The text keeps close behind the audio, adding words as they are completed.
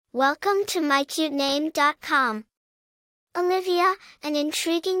Welcome to mycutename.com. Alyvia, an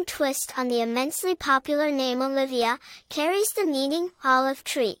intriguing twist on the immensely popular name Alyvia, carries the meaning olive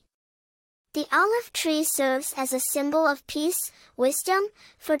tree. The olive tree serves as a symbol of peace, wisdom,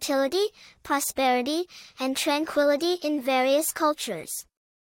 fertility, prosperity, and tranquility in various cultures.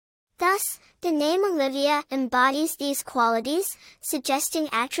 Thus, the name Alyvia embodies these qualities, suggesting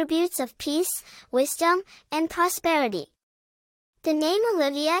attributes of peace, wisdom, and prosperity. The name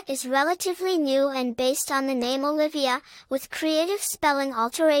Alyvia is relatively new and based on the name Olivia, with creative spelling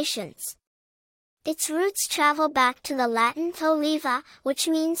alterations. Its roots travel back to the Latin oliva, which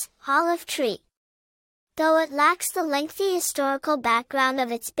means olive tree. Though it lacks the lengthy historical background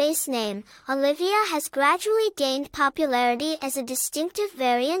of its base name, Alyvia has gradually gained popularity as a distinctive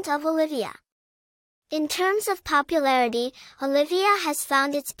variant of Alyvia. In terms of popularity, Alyvia has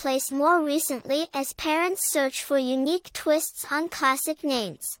found its place more recently as parents search for unique twists on classic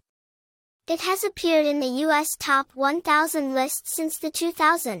names. It has appeared in the U.S. Top 1000 list since the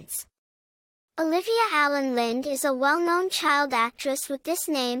 2000s. Alyvia Allen Lind is a well-known child actress with this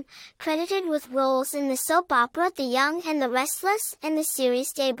name, credited with roles in the soap opera The Young and the Restless and the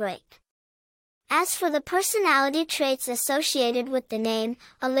series Daybreak. As for the personality traits associated with the name,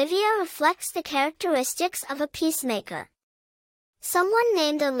 Alyvia reflects the characteristics of a peacemaker. Someone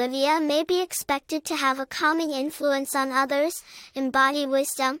named Alyvia may be expected to have a calming influence on others, embody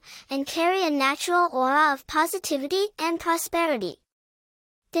wisdom, and carry a natural aura of positivity and prosperity.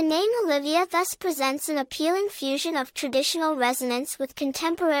 The name Alyvia thus presents an appealing fusion of traditional resonance with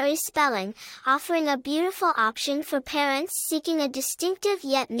contemporary spelling, offering a beautiful option for parents seeking a distinctive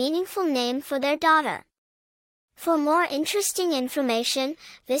yet meaningful name for their daughter. For more interesting information,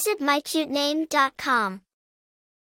 visit mycutename.com.